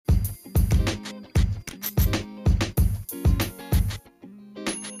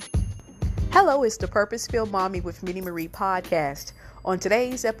Hello, it's the Purpose-Filled Mommy with Minnie Marie podcast. On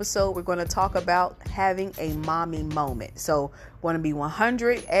today's episode, we're going to talk about having a mommy moment. So we're going to be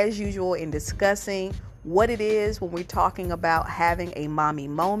 100 as usual in discussing what it is when we're talking about having a mommy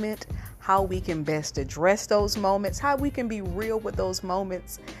moment, how we can best address those moments, how we can be real with those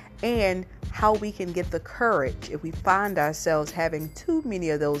moments, and how we can get the courage if we find ourselves having too many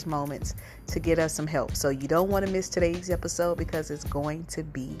of those moments to get us some help. So you don't want to miss today's episode because it's going to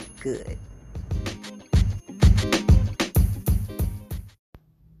be good.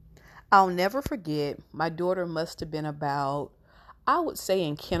 I'll never forget, my daughter must have been about, I would say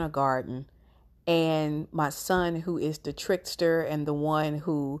in kindergarten, and my son, who is the trickster and the one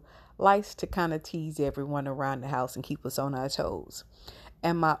who likes to kind of tease everyone around the house and keep us on our toes.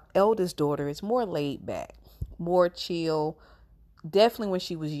 And my eldest daughter is more laid back, more chill. Definitely when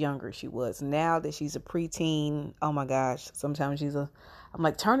she was younger, she was. Now that she's a preteen, oh my gosh, sometimes I'm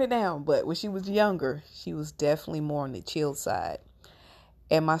like, turn it down. But when she was younger, she was definitely more on the chill side.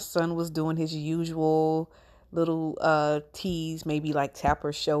 And my son was doing his usual little tease, maybe like tap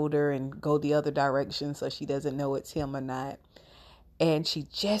her shoulder and go the other direction so she doesn't know it's him or not. And she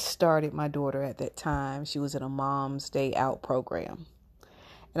just started, my daughter at that time. She was in a Mom's Day Out program.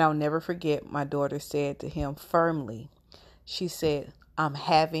 And I'll never forget, my daughter said to him firmly, she said, "I'm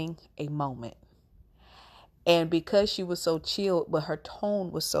having a moment." And because she was so chilled, but her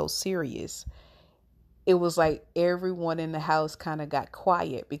tone was so serious, it was like everyone in the house kind of got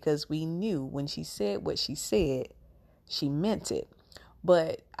quiet because we knew when she said what she said, she meant it.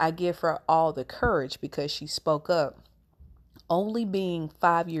 But I give her all the courage because she spoke up, only being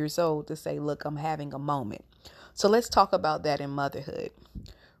 5 years old, to say, look, I'm having a moment. So let's talk about that in motherhood.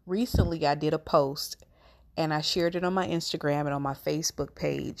 Recently, I did a post and I shared it on my Instagram and on my Facebook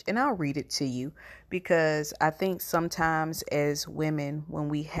page, and I'll read it to you because I think sometimes as women, when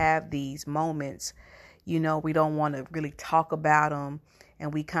we have these moments, we don't want to really talk about them,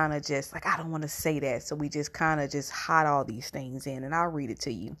 and we kind of just like, I don't want to say that. So we just kind of just hide all these things in, and I'll read it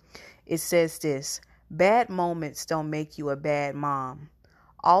to you. It says this: bad moments don't make you a bad mom.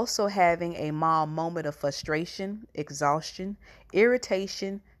 Also, having a mom moment of frustration, exhaustion,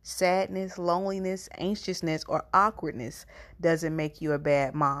 irritation, sadness, loneliness, anxiousness, or awkwardness doesn't make you a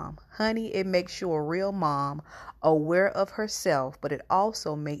bad mom. Honey, it makes you a real mom, aware of herself, but it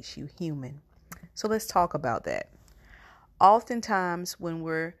also makes you human. So let's talk about that. Oftentimes when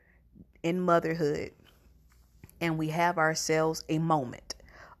we're in motherhood and we have ourselves a moment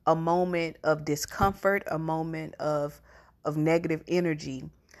of discomfort, a moment of negative energy.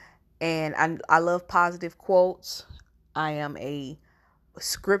 And I love positive quotes. I am a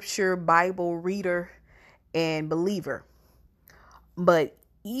scripture Bible reader and believer. But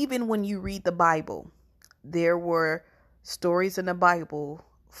even when you read the Bible, there were stories in the Bible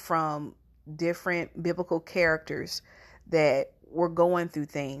from different biblical characters that were going through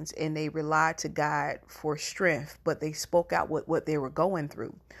things, and they relied to God for strength, but they spoke out what they were going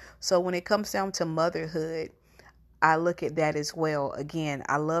through. So when it comes down to motherhood, I look at that as well. Again,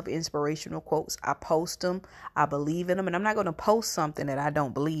 I love inspirational quotes. I post them. I believe in them, and I'm not going to post something that I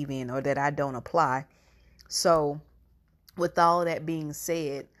don't believe in or that I don't apply. So with all that being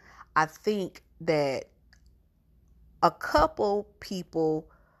said, I think that a couple people,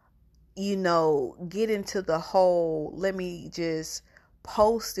 get into the whole, let me just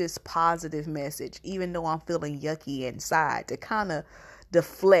post this positive message, even though I'm feeling yucky inside, to kind of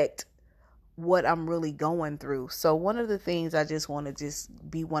deflect what I'm really going through. So one of the things I just want to just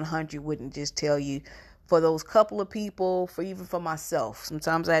be 100 with and just tell you, for those couple of people, even for myself,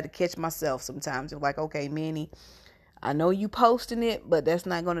 sometimes I had to catch myself sometimes. It's like, okay, Minnie, I know you posting it, but that's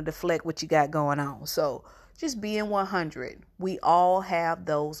not going to deflect what you got going on. So just being 100, we all have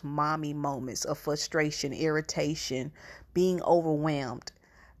those mommy moments of frustration, irritation, being overwhelmed.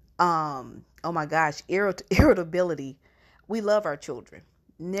 Oh my gosh, irritability. We love our children.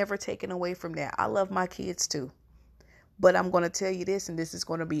 Never taken away from that. I love my kids too. But I'm going to tell you this, and this is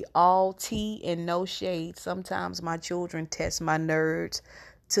going to be all tea and no shade. Sometimes my children test my nerves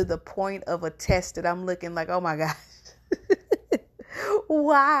to the point of a test that I'm looking like, oh my gosh,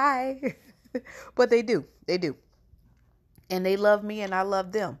 why? But they do. And they love me and I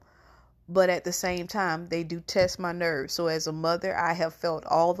love them. But at the same time, they do test my nerves. So as a mother, I have felt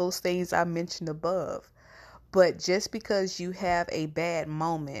all those things I mentioned above. But just because you have a bad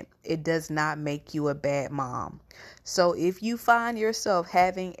moment, it does not make you a bad mom. So if you find yourself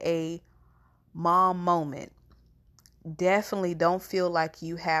having a mom moment, definitely don't feel like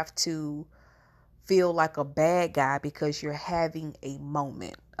you have to feel like a bad guy because you're having a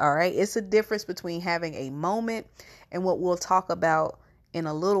moment. All right. It's a difference between having a moment and what we'll talk about in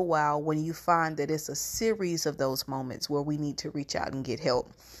a little while when you find that it's a series of those moments where we need to reach out and get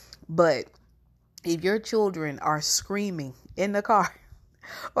help. But if your children are screaming in the car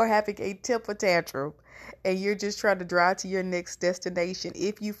or having a temper tantrum and you're just trying to drive to your next destination,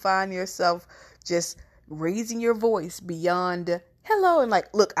 if you find yourself just raising your voice beyond hello and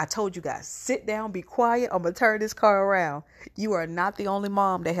like, look, I told you guys, sit down, be quiet. I'm going to turn this car around. You are not the only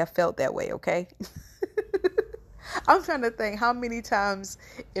mom that have felt that way, okay? I'm trying to think how many times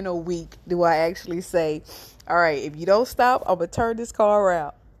in a week do I actually say, all right, if you don't stop, I'm going to turn this car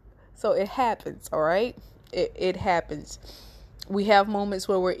around. So it happens, all right? It happens. We have moments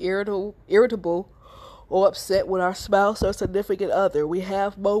where we're irritable or upset with our spouse or significant other. We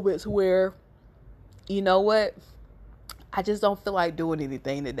have moments where, you know what? I just don't feel like doing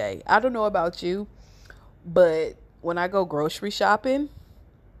anything today. I don't know about you, but when I go grocery shopping,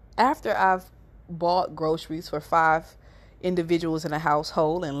 after I've bought groceries for 5 individuals in a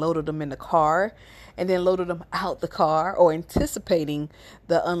household and loaded them in the car and then loaded them out the car or anticipating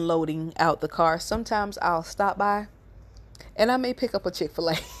the unloading out the car, sometimes I'll stop by and I may pick up a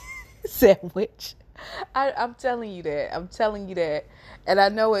Chick-fil-A sandwich. I'm telling you that. And I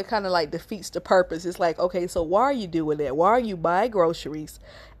know it kind of like defeats the purpose. It's like, okay, so why are you doing that? Why are you buying groceries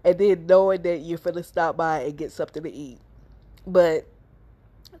and then knowing that you're finna stop by and get something to eat? But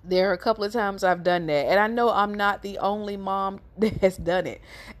there are a couple of times I've done that. And I know I'm not the only mom that has done it.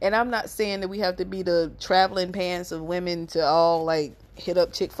 And I'm not saying that we have to be the traveling pants of women to all like hit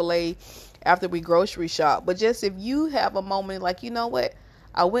up Chick-fil-A after we grocery shop. But just if you have a moment like, you know what?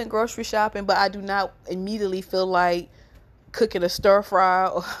 I went grocery shopping, but I do not immediately feel like cooking a stir fry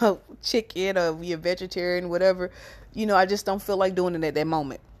or chicken or be a vegetarian, whatever. You know, I just don't feel like doing it at that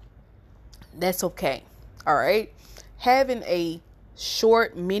moment. That's okay. All right. Having a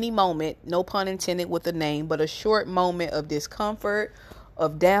short mini moment, no pun intended with the name, but a short moment of discomfort,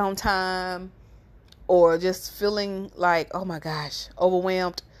 of downtime, or just feeling like, oh my gosh,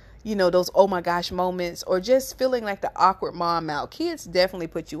 overwhelmed. You know, those oh my gosh moments, or just feeling like the awkward mom out. Kids definitely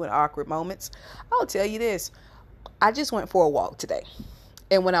put you in awkward moments. I'll tell you this. I just went for a walk today.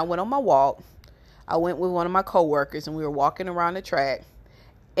 And when I went on my walk, I went with one of my coworkers and we were walking around the track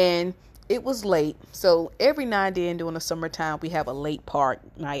and it was late. So every now and then during the summertime, we have a late park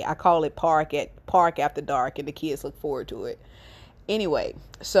night. I call it park after dark and the kids look forward to it. Anyway,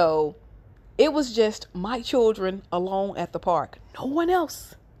 so it was just my children alone at the park. No one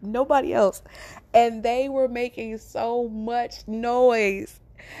else. Nobody else. And they were making so much noise.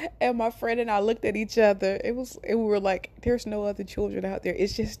 And my friend and I looked at each other. And we were like, there's no other children out there.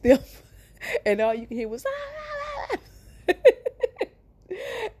 It's just them. And all you can hear was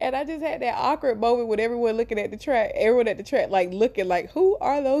and I just had that awkward moment with everyone looking at the track. Everyone at the track like looking like, who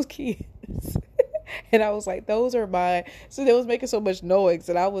are those kids? And I was like, those are mine. So they was making so much noise.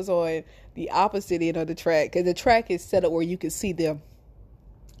 And I was on the opposite end of the track. Because the track is set up where you can see them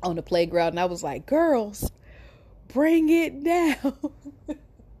on the playground. And I was like, girls, bring it down.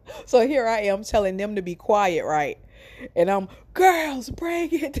 So here I am telling them to be quiet, right? And I'm, girls, bring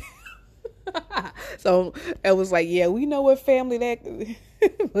it down. So I was like, yeah, we know what family they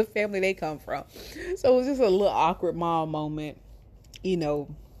come from. So it was just a little awkward mom moment. You know,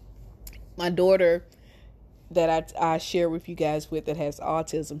 my daughter that I share with you guys with that has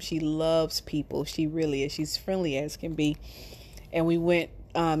autism, she loves people. She really is. She's friendly as can be. And we went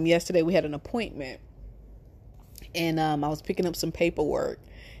yesterday, we had an appointment. And I was picking up some paperwork.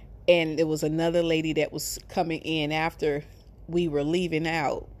 And there was another lady that was coming in after we were leaving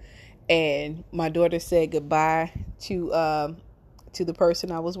out. And my daughter said goodbye to the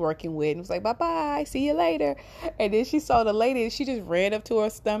person I was working with. And was like, bye-bye, see you later. And then she saw the lady and she just ran up to her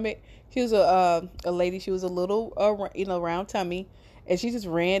stomach. She was a lady. She was a little, round tummy. And she just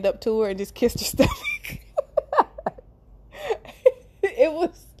ran up to her and just kissed her stomach.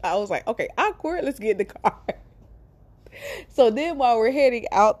 I was like, okay, awkward. Let's get in the car. So then while we're heading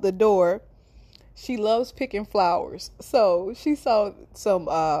out the door, she loves picking flowers. So she saw some,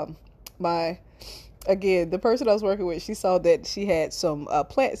 the person I was working with, she saw that she had some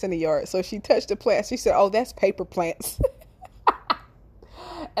plants in the yard. So she touched the plants. She said, oh, that's paper plants.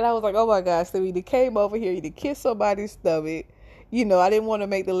 And I was like, oh my gosh. So we came over here to kiss somebody's stomach. You know, I didn't want to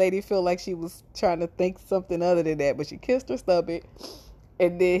make the lady feel like she was trying to think something other than that. But she kissed her stomach.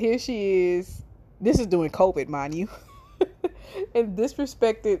 And then here she is. This is during COVID, mind you. And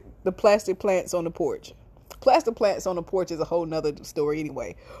disrespected the plastic plants on the porch. Plastic plants on the porch is a whole nother story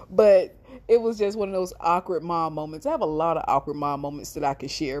anyway. But it was just one of those awkward mom moments. I have a lot of awkward mom moments that I can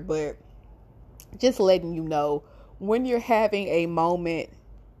share. But just letting you know, when you're having a moment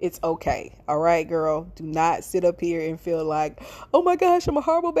It's okay. All right, girl. Do not sit up here and feel like, oh my gosh, I'm a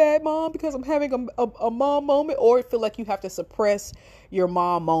horrible bad mom because I'm having a mom moment, or feel like you have to suppress your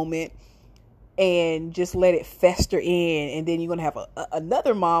mom moment and just let it fester in, and then you're gonna have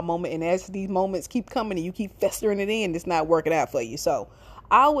another mom moment, and as these moments keep coming and you keep festering it in, it's not working out for you. So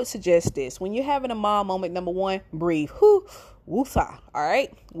I would suggest this: when you're having a mom moment, number one, breathe. Woosah. All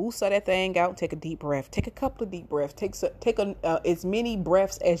right, woosah that thing out. Take a deep breath. Take a couple of deep breaths. Take as many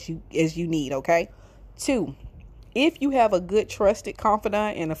breaths as you need. Okay. Two, if you have a good trusted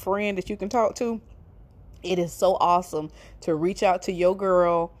confidant and a friend that you can talk to, it is so awesome to reach out to your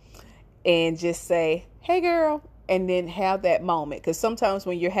girl and just say, hey girl, and then have that moment. Because sometimes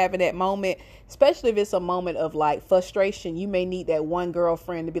when you're having that moment, especially if it's a moment of like frustration, you may need that one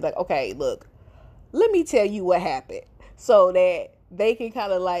girlfriend to be like, okay, look, let me tell you what happened, so that they can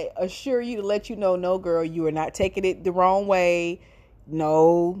kind of like assure you, to let you know, no girl, you are not taking it the wrong way.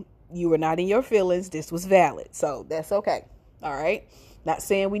 No, you were not in your feelings. This was valid. So that's okay. All right. Not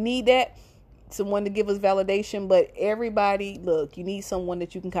saying we need that, someone to give us validation, but everybody, look, you need someone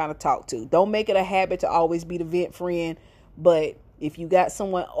that you can kind of talk to. Don't make it a habit to always be the vent friend, but if you got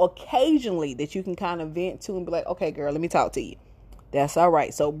someone occasionally that you can kind of vent to and be like, okay girl, let me talk to you, that's all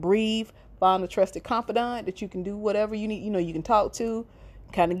right. So breathe, find a trusted confidant that you can do whatever you need, you can talk to,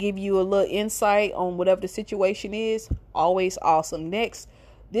 kind of give you a little insight on whatever the situation is. Always awesome. Next,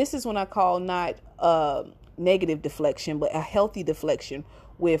 this is when I call not negative deflection, but a healthy deflection,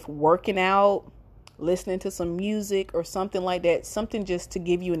 with working out, listening to some music or something like that, something just to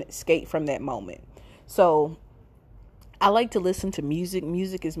give you an escape from that moment. So I like to listen to music.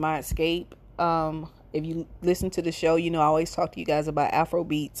 Music is my escape. If you listen to the show, I always talk to you guys about Afro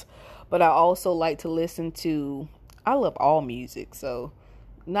beats, but I also like to listen to, I love all music, so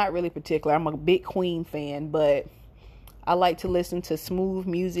not really particular. I'm a big Queen fan, but I like to listen to smooth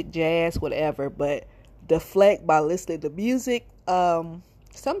music, jazz, whatever, but deflect by listening to music.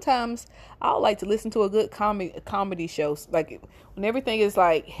 Sometimes I like to listen to a good comedy show. Like when everything is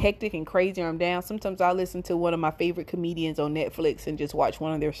like hectic and crazy or I'm down, sometimes I listen to one of my favorite comedians on Netflix and just watch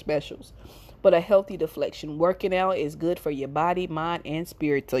one of their specials. But a healthy deflection. Working out is good for your body, mind, and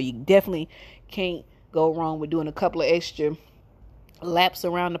spirit. So you definitely can't go wrong with doing a couple of extra laps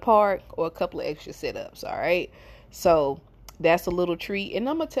around the park or a couple of extra sit-ups. All right. So that's a little treat. And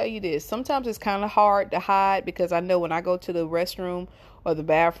I'm going to tell you this. Sometimes it's kind of hard to hide, because I know when I go to the restroom or the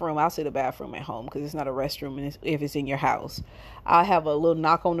bathroom, I'll say the bathroom at home because it's not a restroom, and if it's in your house, I'll have a little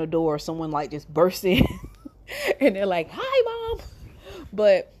knock on the door, someone like just bursts in and they're like, hi mom.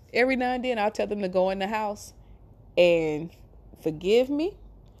 But every now and then I'll tell them to go in the house, and forgive me,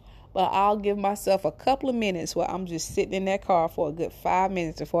 but I'll give myself a couple of minutes where I'm just sitting in that car for a good 5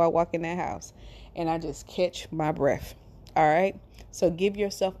 minutes before I walk in that house, and I just catch my breath. All right. So give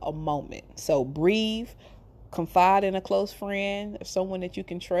yourself a moment. So breathe, confide in a close friend or someone that you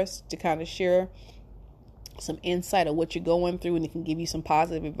can trust to kind of share some insight of what you're going through, and it can give you some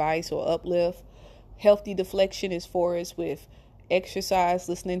positive advice or uplift. Healthy deflection is for us with exercise,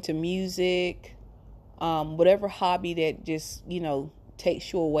 listening to music, whatever hobby that just,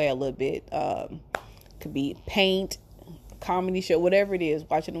 takes you away a little bit. Could be paint, comedy show, whatever it is,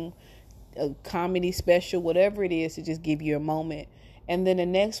 watching a comedy special, whatever it is, to just give you a moment. And then the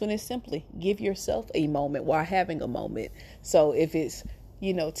next one is simply give yourself a moment while having a moment. So if it's,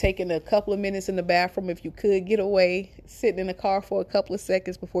 taking a couple of minutes in the bathroom, if you could get away, sitting in the car for a couple of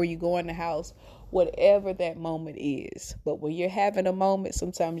seconds before you go in the house, whatever that moment is. But when you're having a moment,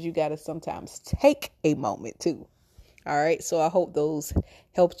 sometimes you got to take a moment too. All right. So I hope those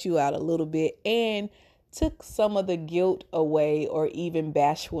helped you out a little bit and took some of the guilt away, or even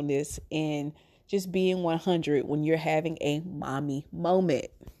bashfulness in just being 100 when you're having a mommy moment.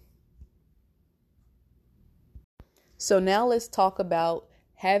 So now let's talk about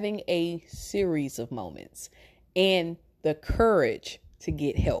having a series of moments and the courage to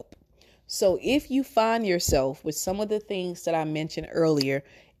get help. So if you find yourself with some of the things that I mentioned earlier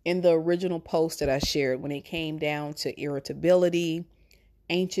in the original post that I shared, when it came down to irritability,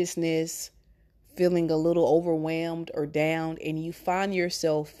 anxiousness, feeling a little overwhelmed or down, and you find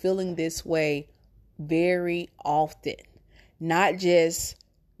yourself feeling this way very often, not just,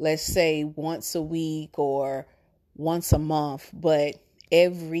 let's say, once a week or once a month, but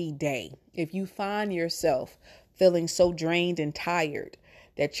every day. If you find yourself feeling so drained and tired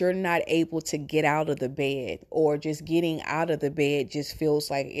that you're not able to get out of the bed, or just getting out of the bed just feels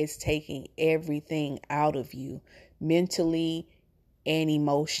like it's taking everything out of you, mentally and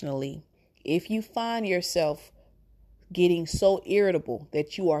emotionally. If you find yourself getting so irritable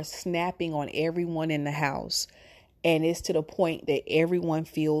that you are snapping on everyone in the house, and it's to the point that everyone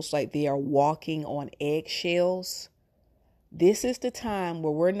feels like they are walking on eggshells, this is the time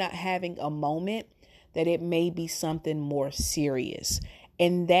where we're not having a moment, that it may be something more serious.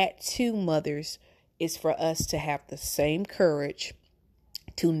 And that too, mothers, is for us to have the same courage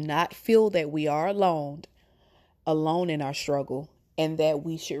to not feel that we are alone in our struggle, and that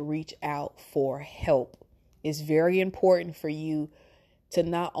we should reach out for help. It's very important for you to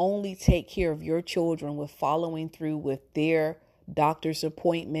not only take care of your children with following through with their doctor's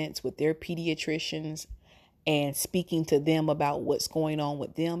appointments, with their pediatricians, and speaking to them about what's going on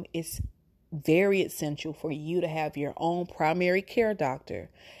with them. It's very essential for you to have your own primary care doctor,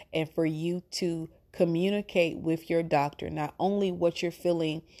 and for you to communicate with your doctor not only what you're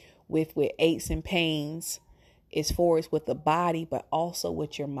feeling with aches and pains as far as with the body, but also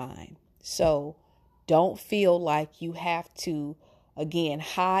with your mind. So don't feel like you have to, again,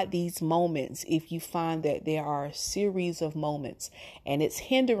 hide these moments if you find that there are a series of moments and it's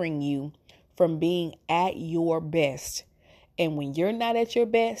hindering you from being at your best. And when you're not at your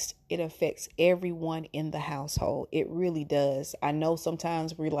best, it affects everyone in the household. It really does. I know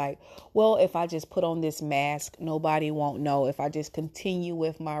sometimes we're like, well, if I just put on this mask, nobody won't know. If I just continue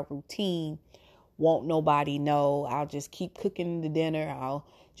with my routine, won't nobody know. I'll just keep cooking the dinner. I'll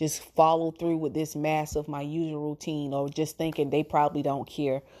just follow through with this mask of my usual routine, or just thinking they probably don't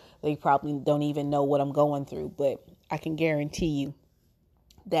care. They probably don't even know what I'm going through. But I can guarantee you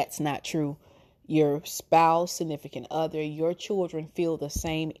that's not true. Your spouse, significant other, your children feel the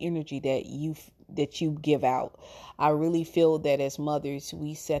same energy that you give out. I really feel that as mothers,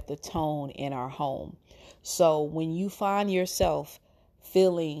 we set the tone in our home. So when you find yourself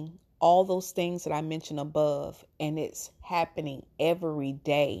feeling all those things that I mentioned above, and it's happening every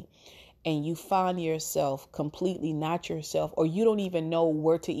day, and you find yourself completely not yourself, or you don't even know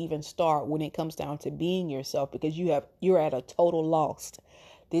where to even start when it comes down to being yourself, because you're at a total loss.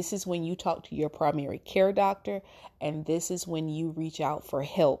 This is when you talk to your primary care doctor, and this is when you reach out for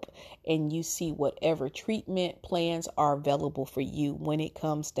help, and you see whatever treatment plans are available for you when it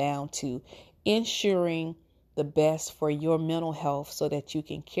comes down to ensuring the best for your mental health, so that you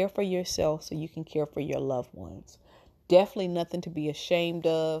can care for yourself, so you can care for your loved ones. Definitely nothing to be ashamed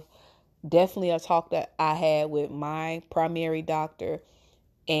of. Definitely a talk that I had with my primary doctor,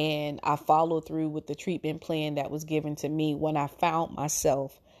 and I followed through with the treatment plan that was given to me when I found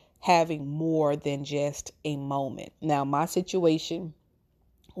myself having more than just a moment. Now, my situation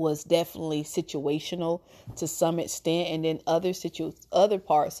was definitely situational to some extent, and then other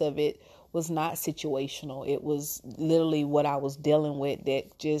parts of it was not situational. It was literally what I was dealing with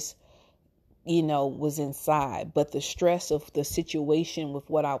that just, was inside. But the stress of the situation with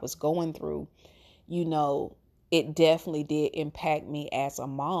what I was going through, it definitely did impact me as a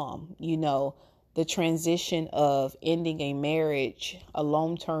mom. The transition of ending a marriage, a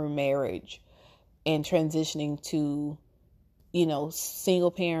long-term marriage, and transitioning to,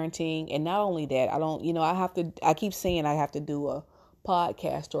 single parenting. And not only that, I keep saying I have to do a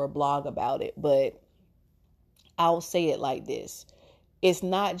podcast or a blog about it, but I'll say it like this. It's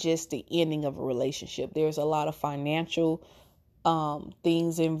not just the ending of a relationship. There's a lot of financial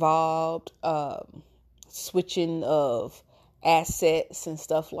things involved, switching of assets and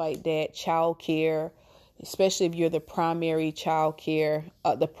stuff like that, child care, especially if you're the primary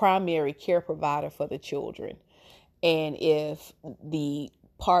the primary care provider for the children. And if the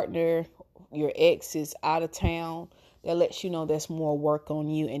partner, your ex, is out of town, that lets you know there's more work on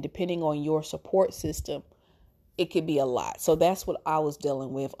you. And depending on your support system, it could be a lot. So that's what I was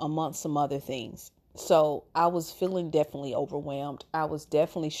dealing with, amongst some other things. So I was feeling definitely overwhelmed. I was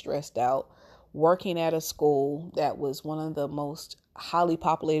definitely stressed out, working at a school that was one of the most highly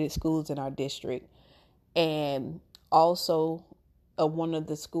populated schools in our district. And also one of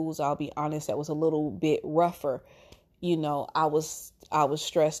the schools, I'll be honest, that was a little bit rougher. I was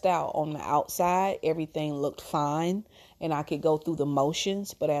stressed out. On the outside, everything looked fine and I could go through the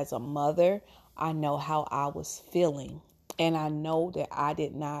motions. But as a mother, I know how I was feeling. And I know that I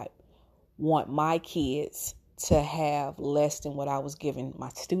did not want my kids to have less than what I was giving my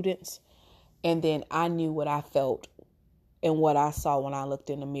students. And then I knew what I felt and what I saw when I looked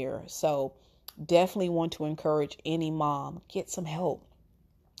in the mirror. So definitely want to encourage any mom, get some help.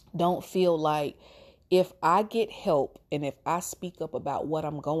 Don't feel like if I get help and if I speak up about what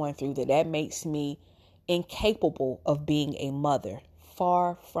I'm going through, that makes me incapable of being a mother.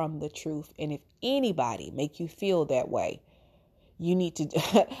 Far from the truth. And if anybody make you feel that way, you need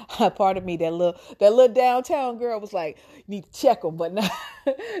to, part of me, that little downtown girl was like, you need to check them, but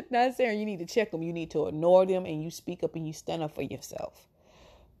not saying you need to check them. You need to ignore them, and you speak up and you stand up for yourself.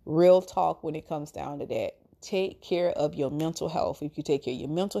 Real talk when it comes down to that. take care of your mental health. If you take care of your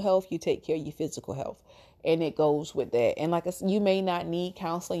mental health, you take care of your physical health. And it goes with that. And like I said, you may not need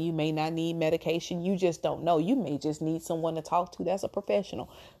counseling. You may not need medication. You just don't know. You may just need someone to talk to that's a professional.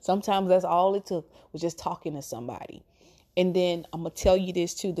 Sometimes that's all it took was just talking to somebody. And then I'm going to tell you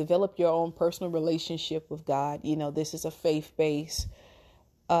this too. Develop your own personal relationship with God. This is a faith-based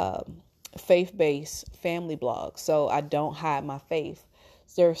family blog. So I don't hide my faith.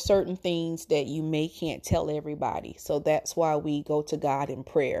 There are certain things that you can't tell everybody. So that's why we go to God in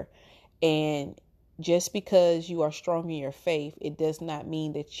prayer. And just because you are strong in your faith, it does not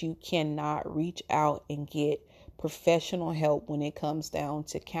mean that you cannot reach out and get professional help when it comes down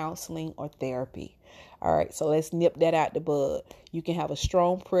to counseling or therapy. All right, so let's nip that out the bud. You can have a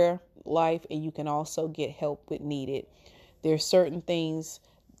strong prayer life, and you can also get help when needed. There's certain things,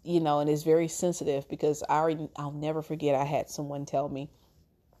 and it's very sensitive because I'll never forget, I had someone tell me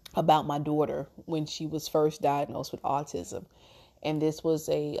about my daughter when she was first diagnosed with autism. And this was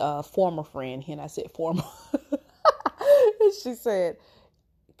a former friend. And I said, former. And she said,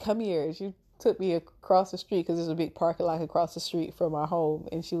 come here. She took me across the street because there's a big parking lot across the street from our home.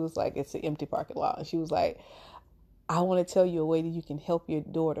 And she was like, it's an empty parking lot. And she was like, I want to tell you a way that you can help your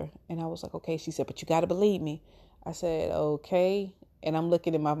daughter. And I was like, okay. She said, but you got to believe me. I said, okay. And I'm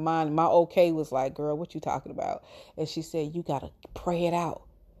looking in my mind. My okay was like, girl, what you talking about? And she said, you got to pray it out.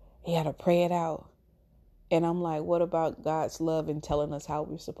 You got to pray it out. And I'm like, what about God's love and telling us how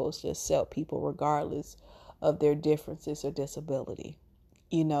we're supposed to accept people regardless of their differences or disability?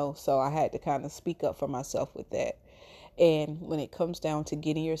 So I had to kind of speak up for myself with that. And when it comes down to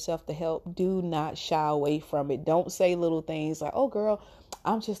getting yourself the help, do not shy away from it. Don't say little things like, oh, girl,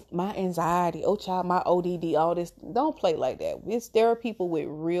 I'm just my anxiety. Oh, child, my ODD, all this. Don't play like that. There are people with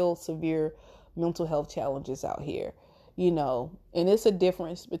real severe mental health challenges out here. And it's a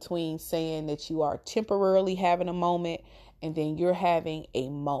difference between saying that you are temporarily having a moment and then you're having a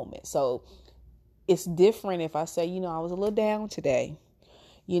moment. So it's different if I say, I was a little down today,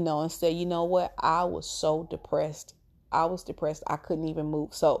 and say, you know what? I was so depressed. I was depressed. I couldn't even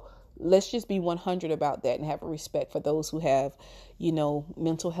move. So let's just be 100 about that and have a respect for those who have,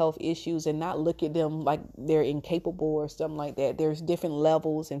 mental health issues and not look at them like they're incapable or something like that. There's different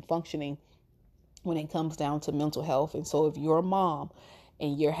levels and functioning when it comes down to mental health. And so if you're a mom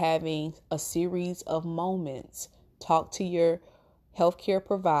and you're having a series of moments, talk to your healthcare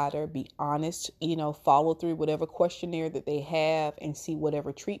provider, be honest, follow through whatever questionnaire that they have and see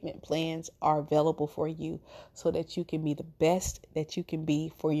whatever treatment plans are available for you so that you can be the best that you can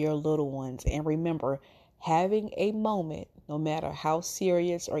be for your little ones. And remember, having a moment, no matter how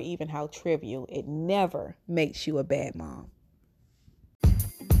serious or even how trivial, it never makes you a bad mom.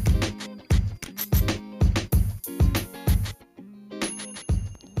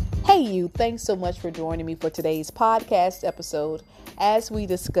 Hey you, thanks so much for joining me for today's podcast episode as we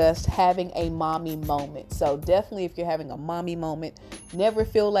discussed having a mommy moment. So definitely if you're having a mommy moment, never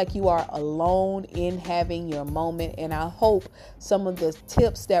feel like you are alone in having your moment. And I hope some of the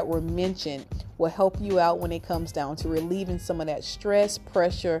tips that were mentioned will help you out when it comes down to relieving some of that stress,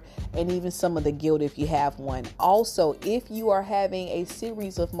 pressure, and even some of the guilt if you have one. Also, if you are having a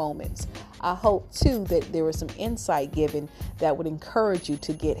series of moments, I hope too that there was some insight given that would encourage you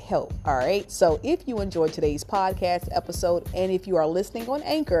to get help. All right. So if you enjoyed today's podcast episode, and if you are listening on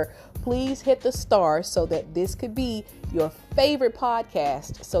Anchor, please hit the star so that this could be your favorite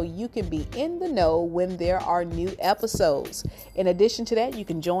podcast so you can be in the know when there are new episodes. In addition to that, you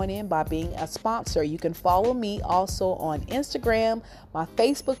can join in by being a sponsor. You can follow me also on Instagram, my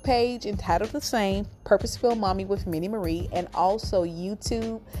Facebook page entitled the same, Purposeful Mommy with Minnie Marie, and also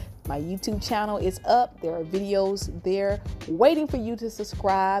YouTube. My YouTube channel is up. There are videos there waiting for you to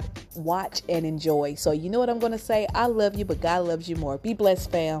subscribe, watch, and enjoy. So you know what I'm going to say? I love you, but God loves you more. Be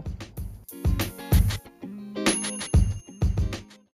blessed, fam.